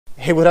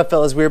Hey, what up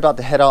fellas? We're about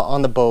to head out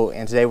on the boat,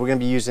 and today we're going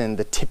to be using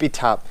the tippy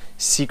top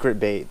secret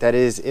bait. That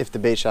is, if the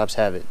bait shops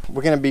have it.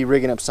 We're going to be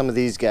rigging up some of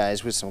these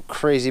guys with some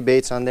crazy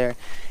baits on there.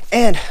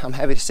 And I'm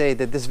happy to say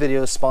that this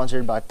video is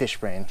sponsored by Fish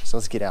Brain. So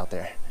let's get out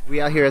there.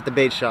 We out here at the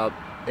bait shop,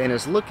 and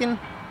it's looking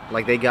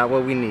like they got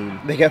what we need.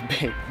 They got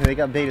bait. They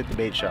got bait at the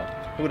bait shop.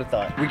 Who would have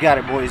thought? We got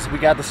it, boys. We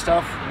got the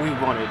stuff we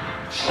wanted.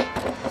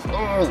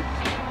 Oh,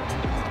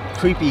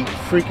 creepy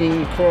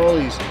freaking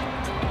crawlies.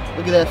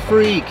 Look at that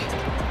freak.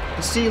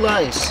 The sea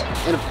lice.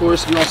 And of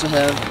course we also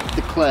have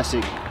the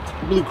classic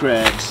blue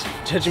crabs.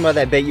 Judging by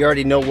that bait, you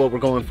already know what we're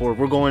going for.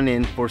 We're going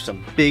in for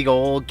some big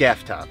old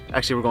gaff top.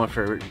 Actually, we're going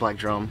for black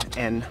drum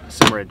and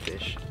some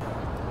redfish.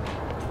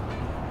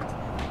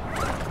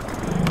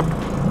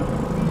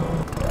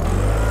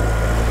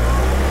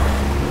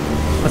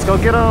 Let's go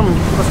get them.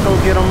 Let's go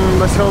get them.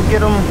 Let's go get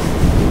them.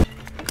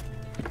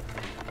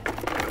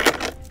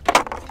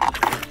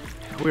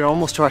 We're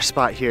almost to our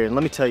spot here, and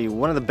let me tell you,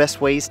 one of the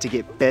best ways to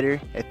get better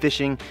at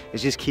fishing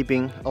is just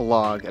keeping a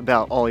log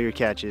about all your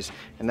catches.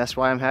 And that's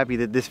why I'm happy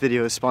that this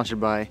video is sponsored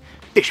by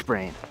Fish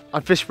Brain.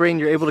 On Fish Brain,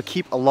 you're able to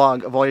keep a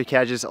log of all your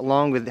catches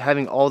along with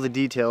having all the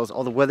details,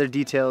 all the weather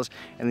details,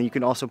 and then you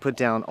can also put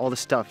down all the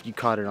stuff you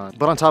caught it on.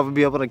 But on top of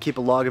being able to keep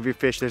a log of your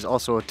fish, there's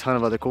also a ton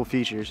of other cool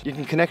features. You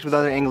can connect with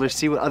other anglers,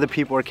 see what other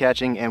people are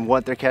catching and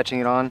what they're catching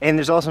it on. And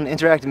there's also an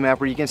interactive map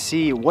where you can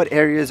see what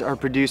areas are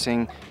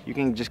producing. You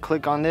can just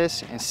click on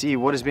this and see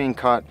what is being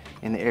caught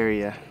in the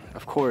area.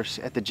 Of course,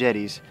 at the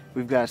jetties,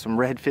 we've got some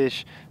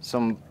redfish,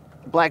 some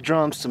black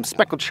drums, some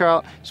speckled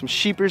trout, some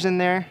sheepers in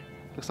there.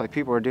 Looks like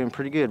people are doing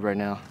pretty good right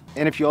now.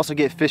 And if you also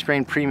get Fish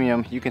Brain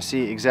Premium, you can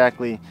see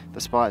exactly the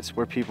spots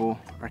where people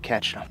are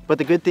catching them. But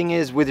the good thing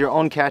is, with your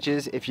own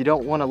catches, if you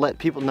don't want to let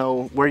people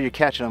know where you're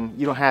catching them,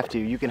 you don't have to.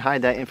 You can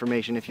hide that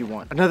information if you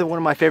want. Another one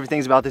of my favorite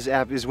things about this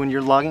app is when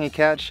you're logging a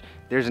catch,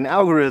 there's an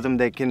algorithm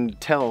that can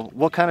tell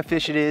what kind of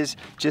fish it is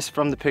just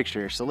from the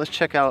picture. So let's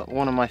check out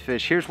one of my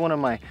fish. Here's one of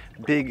my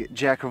big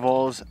jack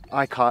crevalles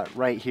I caught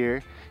right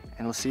here.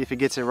 And let's see if it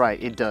gets it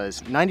right. It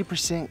does.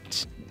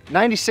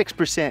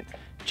 96%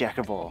 jack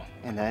crevalle,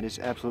 and that is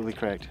absolutely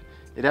correct.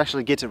 It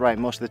actually gets it right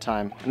most of the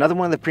time. Another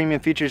one of the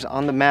premium features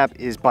on the map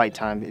is bite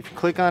time. If you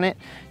click on it,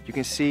 you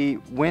can see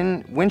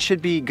when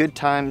should be good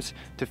times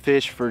to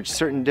fish for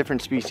certain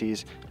different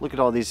species. Look at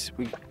all these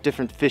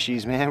different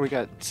fishies, man. We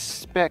got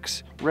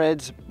specks,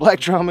 reds, black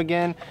drum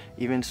again,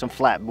 even some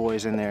flat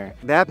boys in there.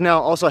 The app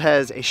now also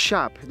has a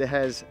shop that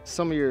has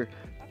some of your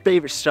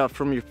favorite stuff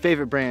from your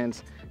favorite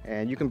brands,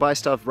 and you can buy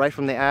stuff right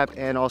from the app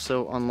and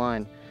also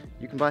online.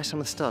 You can buy some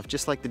of the stuff,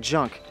 just like the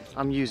junk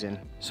I'm using.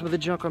 Some of the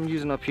junk I'm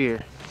using up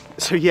here.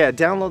 So yeah,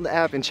 download the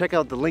app and check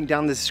out the link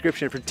down in the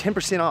description for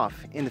 10%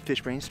 off in the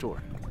Fish Brain store.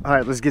 All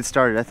right, let's get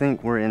started. I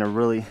think we're in a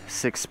really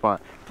sick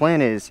spot.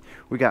 Plan is,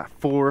 we got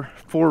four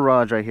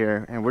rods right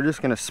here, and we're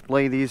just gonna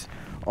splay these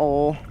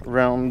all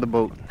around the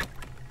boat.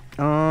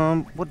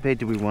 What bait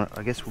do we want?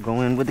 I guess we'll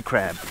go in with the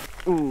crab.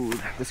 Ooh,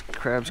 this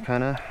crab's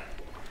kinda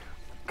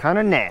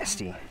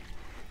nasty. All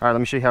right, let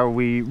me show you how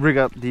we rig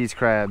up these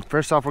crabs.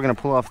 First off, we're gonna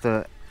pull off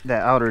that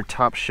outer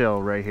top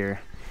shell right here.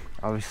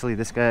 Obviously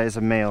this guy is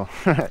a male.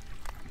 Let's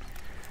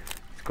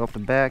go up the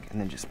back and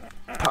then just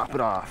pop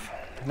it off.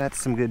 That's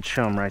some good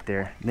chum right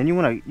there. Then you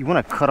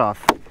wanna cut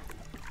off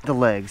the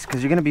legs,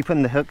 because you're gonna be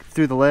putting the hook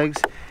through the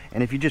legs,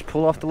 and if you just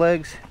pull off the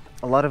legs,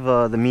 a lot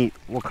of the meat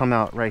will come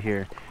out right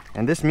here.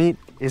 And this meat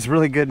is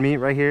really good meat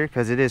right here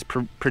because it is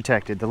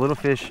protected. The little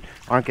fish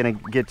aren't gonna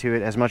get to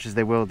it as much as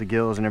they will the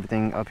gills and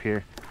everything up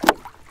here.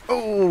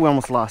 Oh, we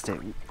almost lost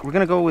it. We're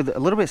gonna go with a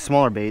little bit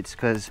smaller baits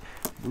because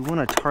we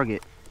want to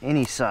target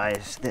any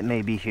size that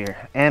may be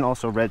here, and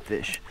also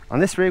redfish. On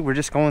this rig, we're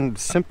just going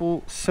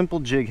simple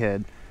jig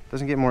head.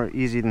 Doesn't get more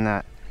easy than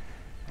that,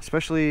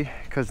 especially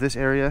because this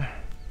area,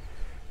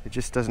 it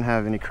just doesn't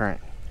have any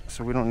current,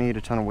 so we don't need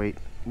a ton of weight.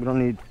 We don't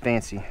need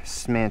fancy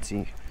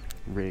smancy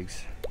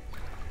rigs.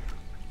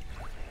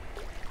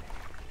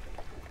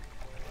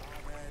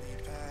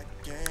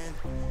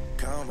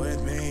 Come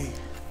with me,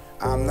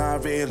 I'm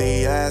not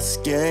really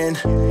asking.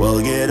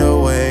 We'll get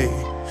away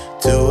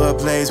to a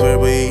place where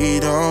we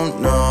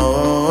don't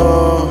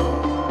know.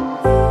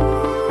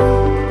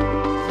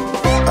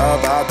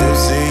 About to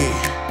see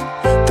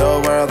the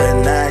world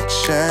in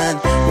action,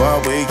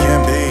 what we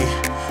can be,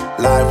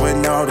 life with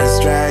no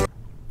distraction.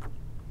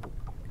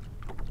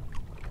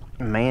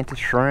 Mantis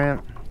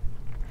shrimp,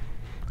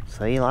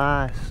 sea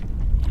lice,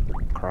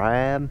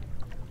 crab.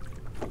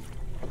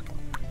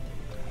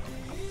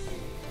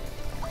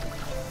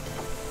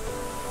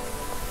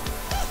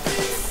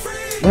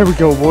 There we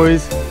go,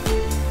 boys.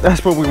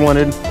 That's what we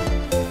wanted.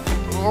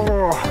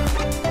 Oh,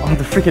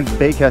 the freaking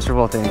bait caster of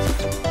all things.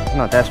 It's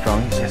not that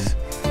strong. It's just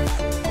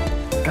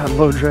got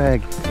low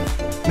drag.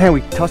 Man,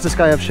 we tossed this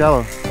guy up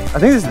shallow. I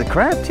think this is the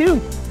crab too.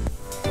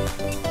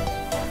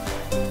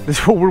 This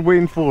is what we're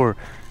waiting for.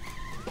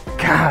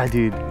 God,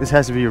 dude, this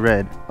has to be a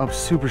red. Up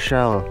super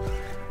shallow.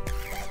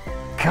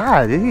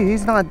 God,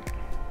 he's not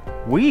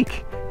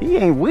weak. He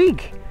ain't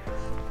weak.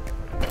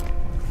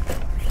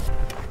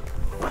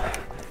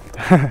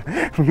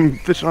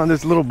 Fishing on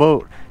this little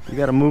boat. You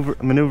gotta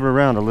maneuver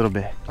around a little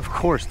bit. Of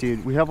course,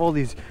 dude. We have all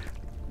these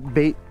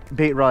bait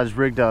rods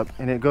rigged up,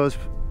 and it goes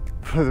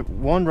for the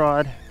one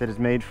rod that is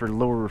made for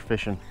lure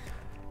fishing.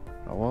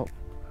 Oh well,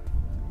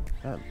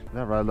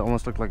 that rod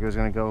almost looked like it was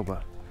gonna go,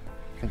 but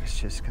I think it's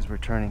just because we're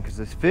turning because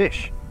this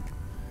fish.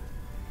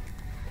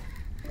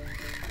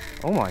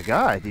 Oh my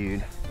god,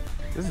 dude.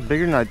 This is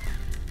bigger than I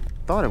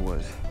thought it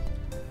was.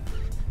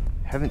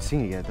 Haven't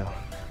seen it yet though.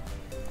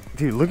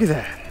 Dude, look at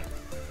that.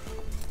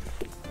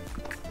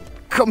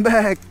 Come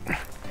back.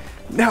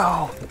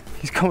 No,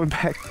 he's coming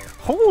back.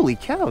 Holy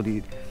cow,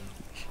 dude.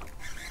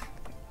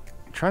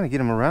 I'm trying to get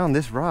him around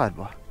this rod.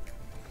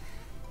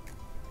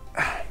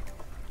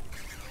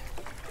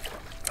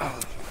 Oh,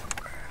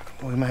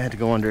 we might have to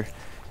go under.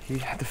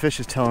 The fish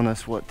is telling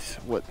us what's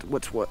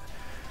what.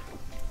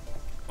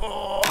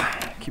 Oh,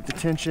 keep the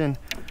tension.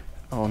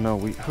 Oh no,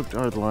 we hooked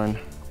our line.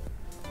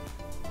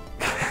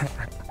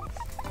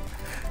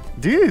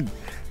 Dude,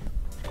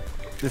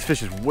 this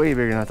fish is way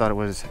bigger than I thought it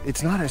was.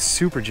 It's not a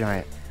super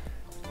giant,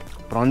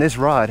 but on this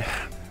rod,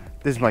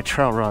 this is my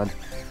trout rod.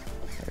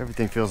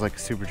 Everything feels like a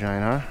super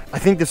giant, huh? I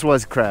think this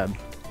was crab.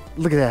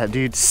 Look at that,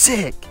 dude,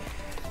 sick.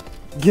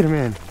 Get him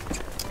in.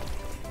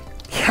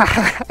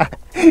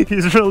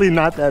 He's really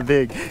not that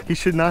big. He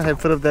should not have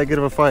put up that good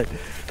of a fight.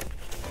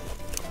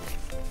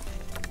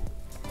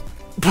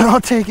 But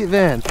I'll take it,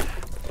 man.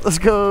 Let's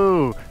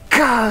go.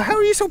 God, how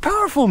are you so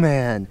powerful,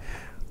 man?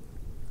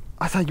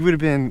 I thought you would have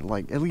been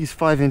like at least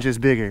 5 inches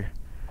bigger.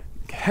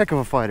 Heck of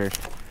a fighter.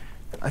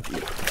 I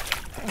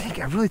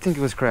really think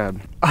it was crab.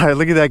 All right,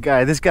 look at that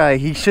guy. This guy,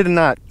 he should have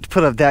not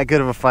put up that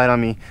good of a fight on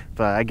me,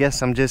 but I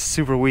guess I'm just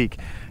super weak.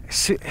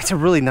 It's a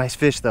really nice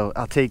fish though.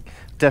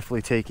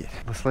 Definitely take it.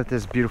 Let's let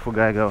this beautiful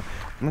guy go.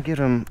 I'm gonna give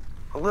him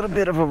a little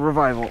bit of a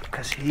revival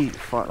because he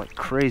fought like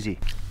crazy.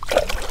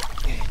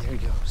 Okay, there he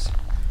goes.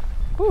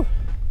 Whew.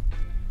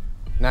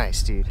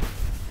 Nice, dude.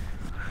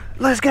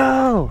 Let's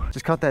go!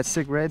 Just caught that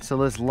sick red, so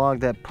let's log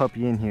that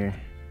puppy in here.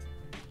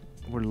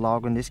 We're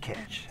logging this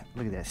catch.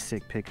 Look at that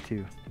sick pick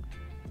too.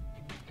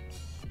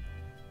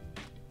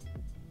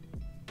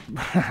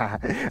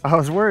 I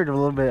was worried a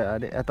little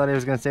bit. I thought he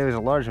was gonna say it was a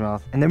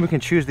largemouth. And then we can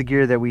choose the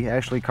gear that we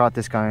actually caught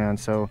this guy on.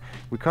 So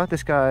we caught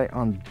this guy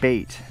on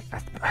bait.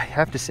 I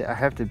have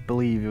to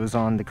believe it was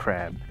on the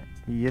crab.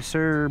 Yes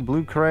sir,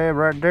 blue crab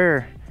right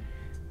there.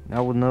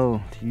 Now we'll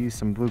know to use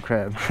some blue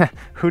crab.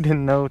 Who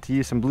didn't know to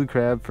use some blue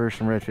crab for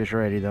some redfish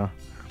already though?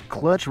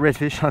 Clutch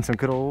redfish on some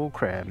good old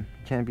crab.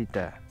 Can't beat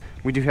that.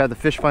 We do have the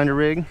fish finder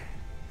rig.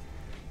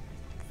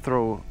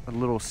 Throw a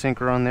little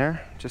sinker on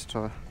there just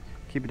to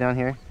keep it down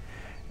here.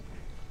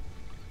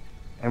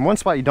 And one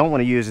spot you don't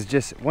want to use is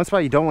just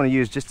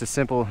a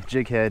simple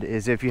jig head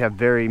is if you have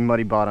very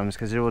muddy bottoms,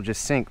 because it will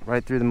just sink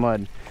right through the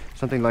mud.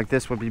 Something like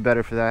this would be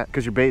better for that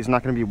because your bait is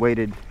not going to be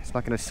weighted. It's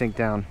not going to sink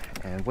down.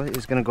 And what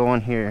is going to go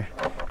on here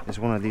is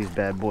one of these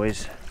bad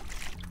boys.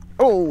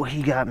 Oh,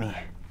 he got me.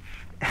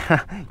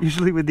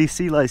 Usually with these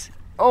sea lice.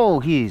 Oh,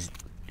 he's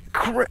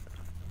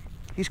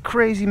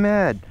crazy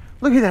mad.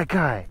 Look at that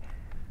guy.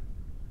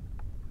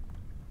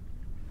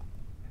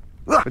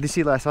 With these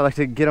sea lice, I like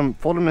to get them,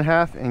 fold them in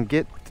half and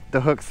get the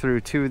hook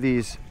through 2 of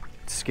these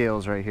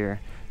scales right here.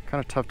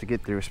 Kind of tough to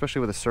get through, especially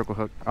with a circle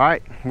hook. All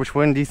right, which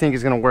one do you think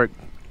is going to work?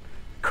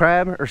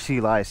 Crab or sea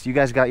lice? You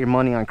guys got your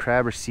money on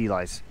crab or sea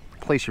lice?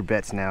 Place your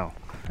bets now.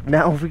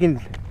 Now if we can,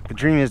 the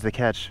dream is to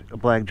catch a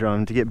black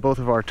drum to get both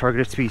of our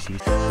targeted species.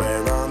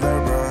 We're on the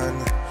run.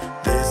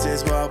 This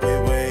is what we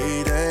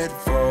waited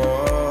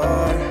for.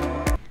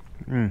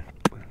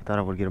 Thought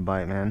I would get a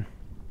bite, man.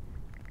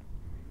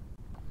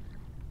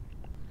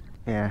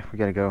 Yeah, we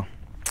gotta go.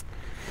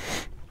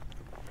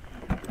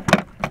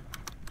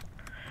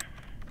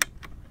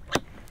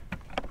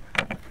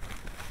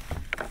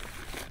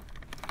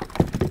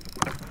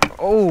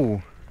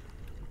 Oh,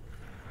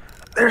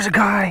 there's a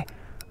guy.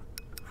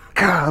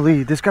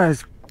 Golly, this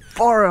guy's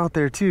far out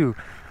there too.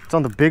 It's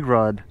on the big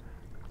rod.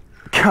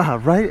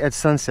 God, right at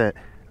sunset.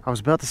 I was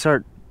about to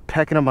start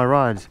packing up my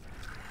rods.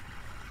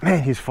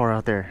 Man, he's far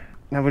out there.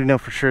 Now we know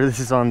for sure this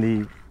is on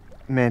the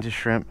mantis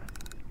shrimp.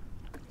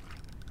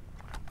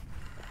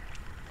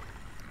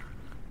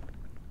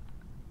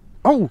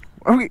 Oh,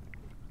 okay.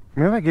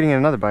 Maybe I'm getting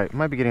another bite.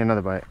 Might be getting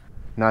another bite.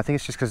 No, I think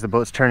it's just because the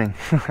boat's turning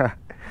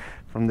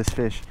from this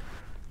fish.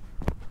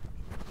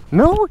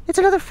 No, it's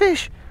another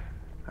fish.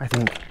 I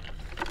think.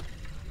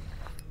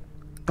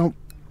 Don't.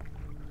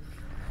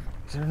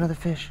 Is there another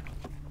fish?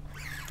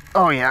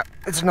 Oh yeah,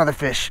 it's another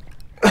fish.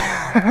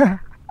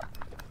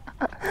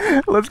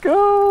 Let's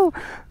go.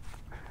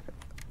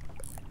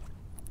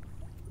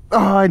 Oh,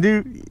 I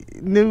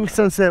knew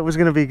sunset was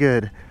gonna be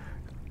good.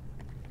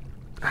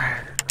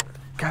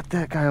 Got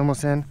that guy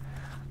almost in.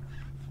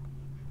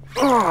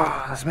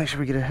 Oh, let's make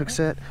sure we get a hook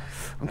set.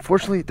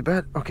 Unfortunately, the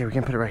bat. Okay, we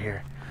can put it right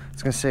here. I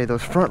was gonna say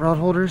those front rod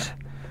holders,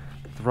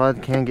 the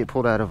rod can get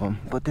pulled out of them,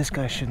 but this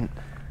guy shouldn't.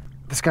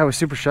 This guy was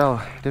super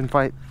shallow. Didn't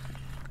fight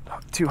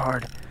too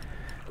hard.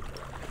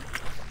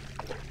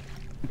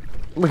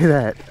 Look at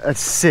that. That's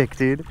sick,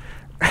 dude.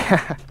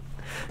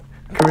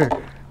 Come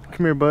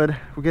here, bud.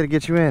 We gotta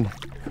get you in.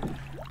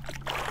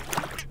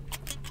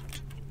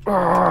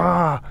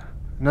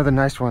 Another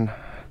nice one.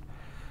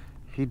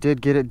 He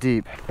did get it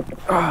deep.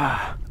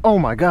 Oh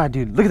my God,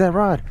 dude, look at that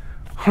rod.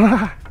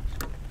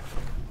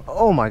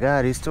 Oh my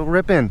God, he's still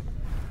ripping.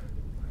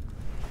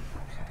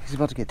 He's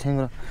about to get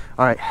tangled up.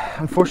 All right,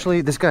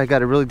 unfortunately, this guy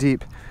got it really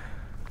deep.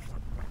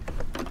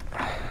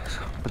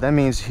 But that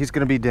means he's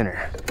gonna be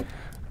dinner.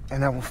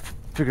 And then we'll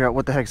figure out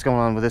what the heck's going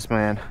on with this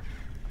man.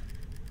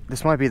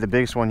 This might be the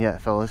biggest one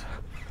yet, fellas.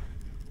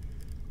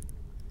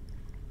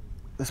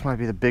 This might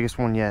be the biggest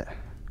one yet.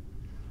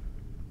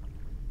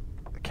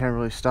 I can't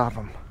really stop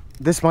him.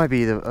 This might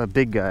be a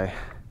big guy.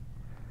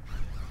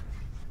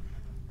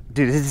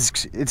 Dude,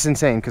 it's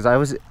insane because I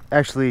was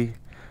actually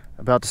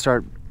about to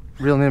start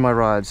reeling in my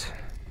rods.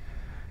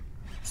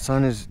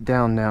 Sun is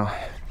down now.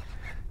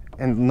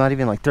 And not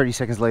even like 30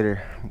 seconds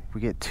later,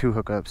 we get 2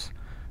 hookups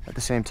at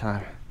the same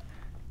time.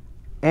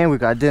 And we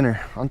got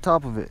dinner on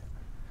top of it.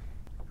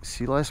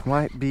 Sea lice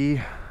might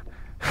be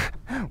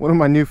one of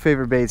my new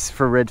favorite baits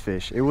for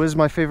redfish. It was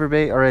my favorite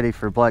bait already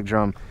for black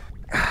drum.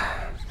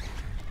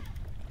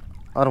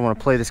 I don't want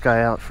to play this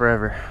guy out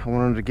forever. I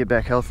want him to get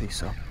back healthy,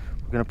 so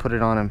we're gonna put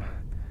it on him.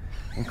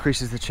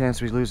 Increases the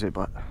chance we lose it,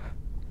 but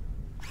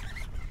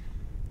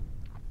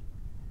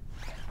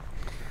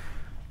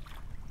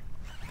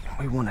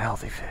we want a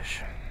healthy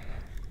fish.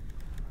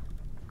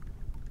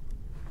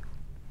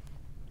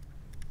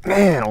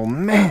 Man, oh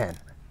man.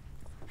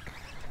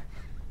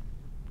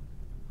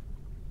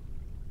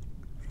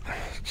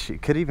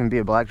 It could even be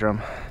a black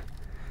drum.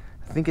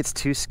 I think it's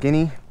too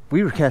skinny.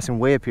 We were casting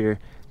way up here,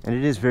 and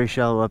it is very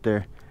shallow up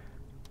there.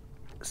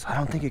 So I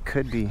don't think it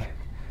could be.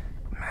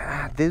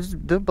 Man,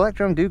 the black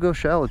drum do go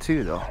shallow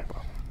too, though.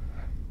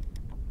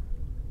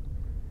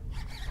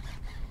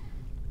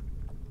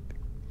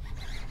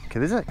 Okay,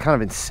 this is kind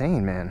of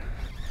insane, man.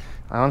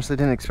 I honestly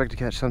didn't expect to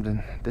catch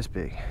something this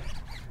big.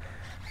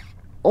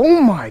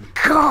 Oh my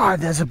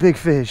God, that's a big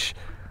fish.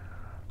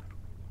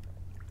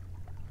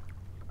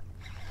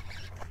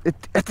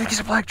 I think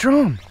it's a black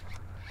drum.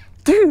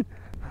 Dude.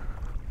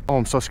 Oh,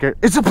 I'm so scared.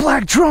 It's a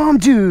black drum,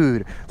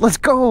 dude. Let's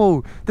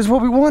go. This is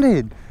what we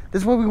wanted.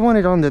 This is what we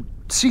wanted on the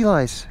sea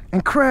lice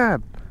and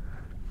crab.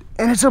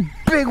 And it's a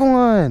big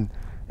one.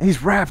 And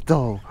he's wrapped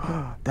though.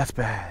 That's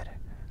bad.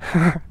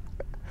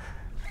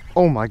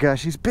 Oh my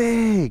gosh, he's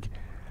big.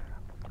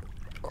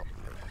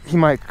 He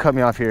might cut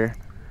me off here.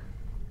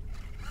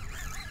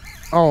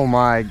 Oh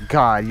my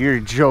God, you're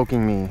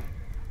joking me.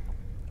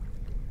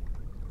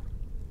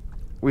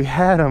 We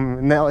had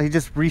him, now he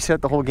just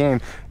reset the whole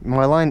game.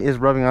 My line is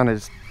rubbing on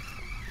his...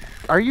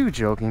 Are you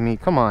joking me?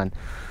 Come on.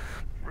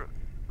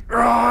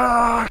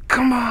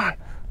 Come on.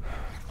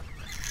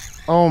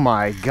 Oh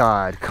my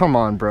God, come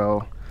on,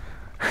 bro.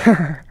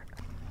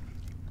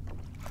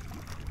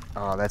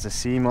 Oh, that's a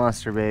sea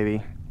monster,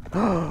 baby.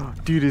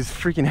 Dude, his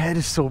freaking head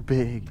is so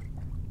big.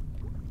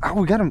 Oh,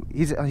 we got him.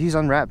 He's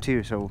unwrapped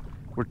too, so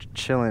we're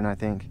chilling, I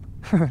think.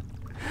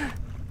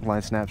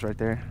 Line snaps right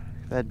there.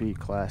 That'd be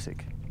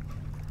classic.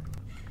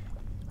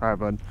 All right,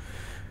 bud.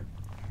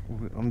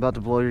 I'm about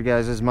to blow your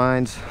guys'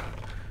 minds.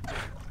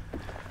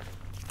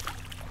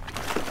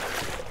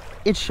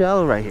 It's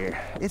shallow right here.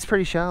 It's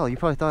pretty shallow. You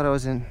probably thought I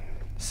was in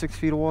 6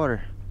 feet of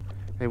water.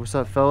 Hey, what's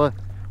up, fella?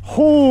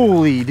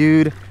 Holy,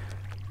 dude.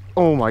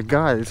 Oh my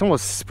God, it's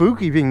almost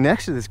spooky being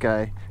next to this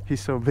guy.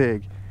 He's so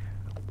big.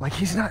 Like,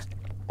 he's not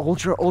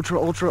ultra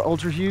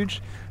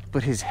huge,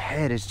 but his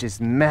head is just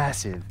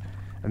massive.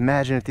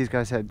 Imagine if these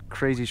guys had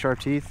crazy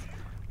sharp teeth.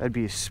 That'd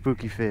be a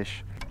spooky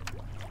fish.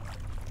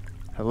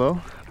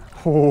 Hello?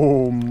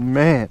 Oh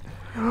man.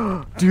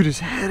 Dude, his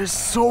head is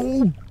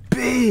so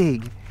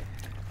big.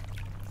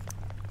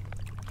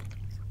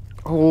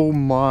 Oh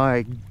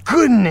my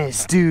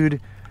goodness,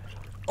 dude.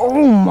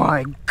 Oh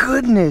my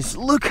goodness.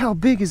 Look how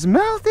big his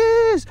mouth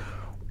is.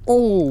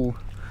 Oh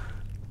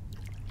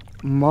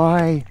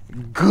my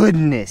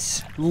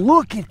goodness.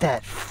 Look at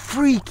that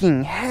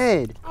freaking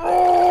head.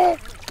 Oh,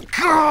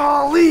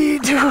 golly,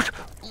 dude.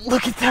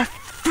 Look at that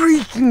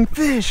freaking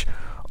fish.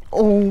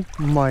 Oh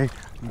my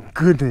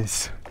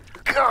goodness.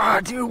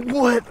 God, dude,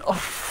 what a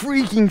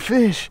freaking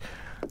fish.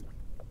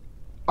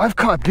 I've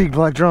caught big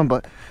black drum,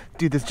 but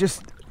dude, that's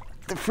just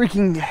the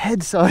freaking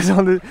head size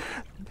on the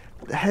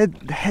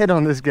head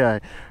on this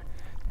guy.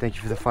 Thank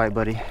you for the fight,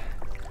 buddy.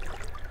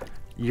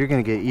 You're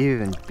gonna get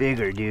even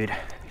bigger, dude.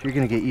 You're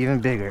gonna get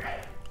even bigger.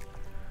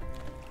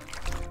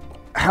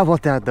 How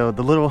about that though?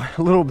 The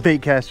little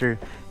bait caster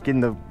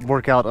getting the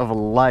workout of a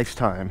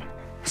lifetime.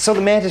 So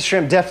the mantis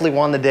shrimp definitely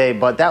won the day,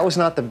 but that was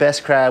not the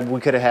best crab we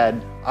could have had.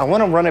 I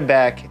want to run it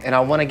back, and I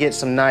want to get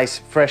some nice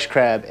fresh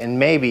crab and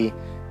maybe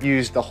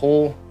use the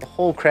whole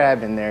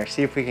crab in there,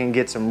 see if we can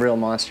get some real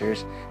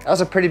monsters. That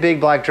was a pretty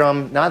big black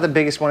drum, not the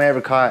biggest one I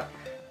ever caught,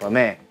 but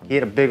man, he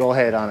had a big old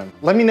head on him.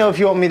 Let me know if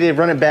you want me to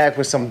run it back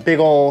with some big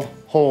old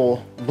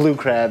whole blue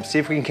crab, see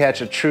if we can catch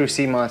a true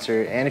sea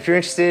monster. And if you're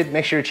interested,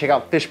 make sure to check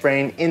out Fish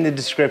Brain in the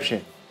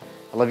description.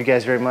 I love you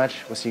guys very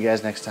much. We'll see you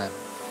guys next time.